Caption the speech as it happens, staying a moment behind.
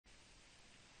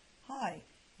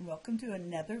Welcome to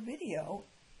another video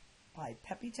by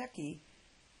Peppy Techie,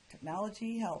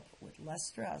 Technology Help with Less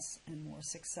Stress and More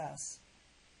Success.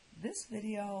 This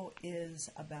video is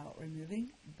about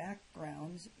removing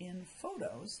backgrounds in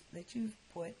photos that you've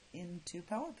put into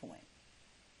PowerPoint.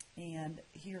 And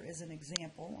here is an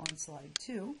example on slide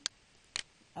 2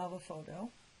 of a photo.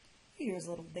 Here's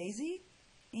little Daisy,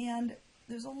 and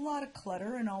there's a lot of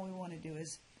clutter, and all we want to do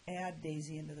is add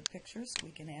Daisy into the picture so we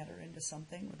can add her into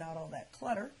something without all that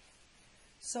clutter.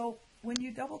 So when you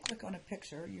double click on a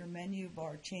picture, your menu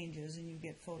bar changes and you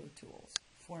get photo tools,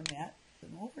 format.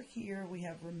 And over here we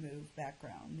have remove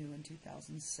background, new in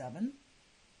 2007.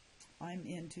 I'm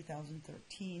in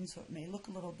 2013, so it may look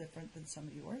a little different than some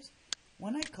of yours.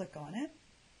 When I click on it,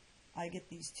 I get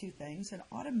these two things, and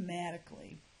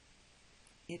automatically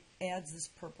it adds this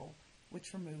purple,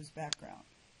 which removes background.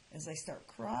 As I start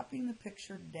cropping the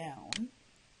picture down,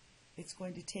 it's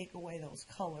going to take away those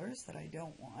colors that I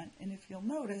don't want. And if you'll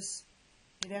notice,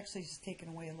 it actually has taken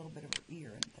away a little bit of her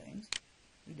ear and things.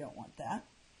 We don't want that.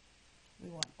 We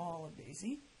want all of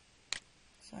Daisy.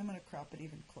 So I'm going to crop it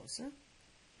even closer.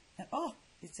 And oh,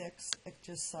 it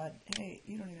just said, hey,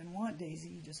 you don't even want Daisy,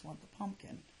 you just want the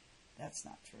pumpkin. That's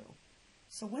not true.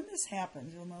 So when this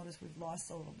happens, you'll notice we've lost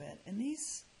a little bit. And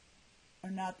these are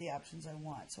not the options I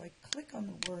want. So I click on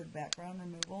the word background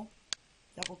removal,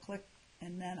 double click,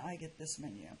 and then I get this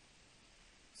menu.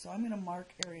 So I'm going to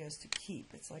mark areas to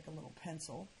keep. It's like a little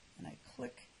pencil, and I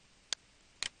click,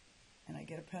 and I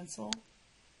get a pencil,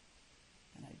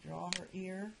 and I draw her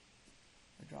ear.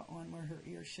 I draw on where her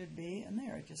ear should be, and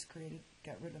there, I just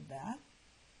got rid of that.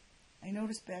 I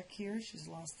notice back here she's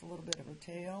lost a little bit of her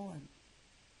tail, and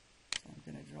so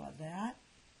I'm going to draw that,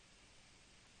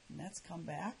 and that's come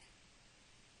back.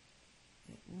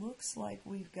 It looks like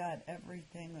we've got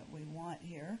everything that we want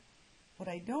here. What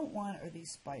I don't want are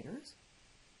these spiders.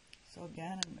 So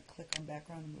again, I'm going to click on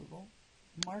background removal,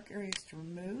 mark areas to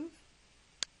remove,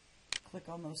 click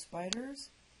on those spiders,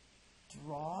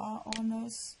 draw on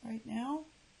those right now,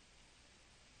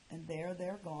 and there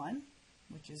they're gone,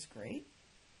 which is great.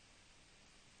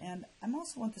 And I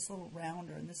also want this little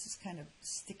rounder, and this is kind of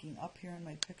sticking up here in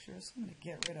my picture, so I'm going to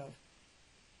get rid of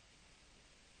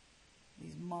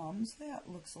these mums.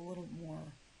 That looks a little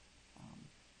more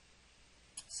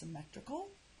symmetrical.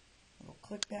 I'll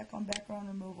click back on background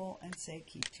removal and say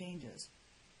keep changes.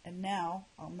 And now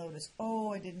I'll notice,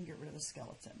 oh, I didn't get rid of the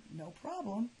skeleton. No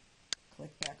problem.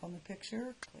 Click back on the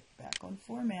picture, click back on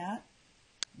format,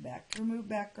 back to remove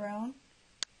background.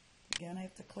 Again, I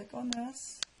have to click on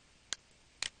this,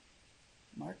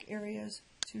 mark areas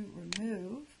to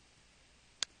remove,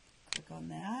 click on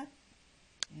that,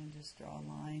 and just draw a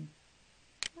line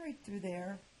right through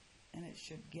there, and it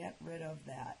should get rid of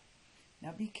that.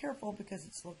 Now be careful because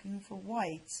it's looking for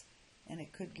whites, and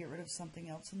it could get rid of something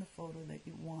else in the photo that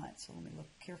you want. So let me look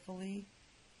carefully.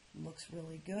 Looks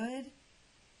really good.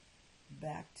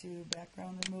 Back to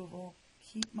background removal.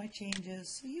 Keep my changes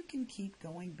so you can keep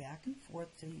going back and forth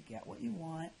till you get what you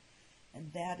want,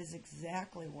 and that is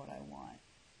exactly what I want.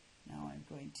 Now I'm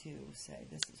going to say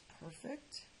this is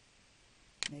perfect.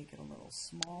 Make it a little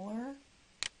smaller.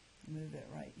 Move it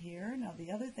right here. Now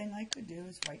the other thing I could do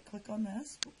is right click on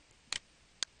this,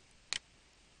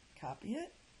 copy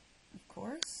it, of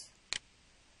course,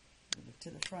 move it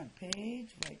to the front page,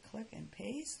 right click and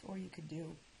paste, or you could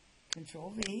do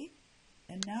Control V,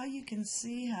 and now you can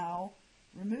see how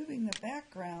removing the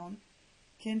background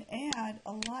can add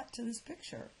a lot to this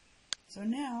picture. So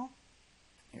now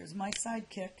here's my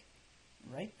sidekick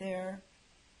right there.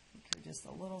 Make her just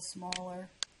a little smaller,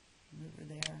 move her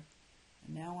there.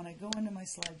 And now when I go into my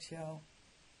slideshow,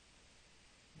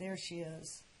 there she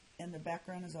is, and the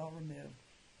background is all removed,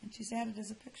 and she's added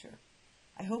as a picture.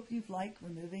 I hope you've liked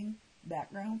removing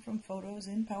background from photos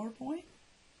in PowerPoint,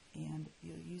 and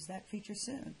you'll use that feature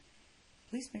soon.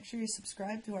 Please make sure you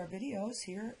subscribe to our videos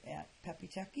here at Peppy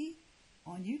Techie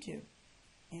on YouTube,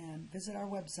 and visit our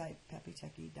website,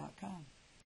 peppytechie.com.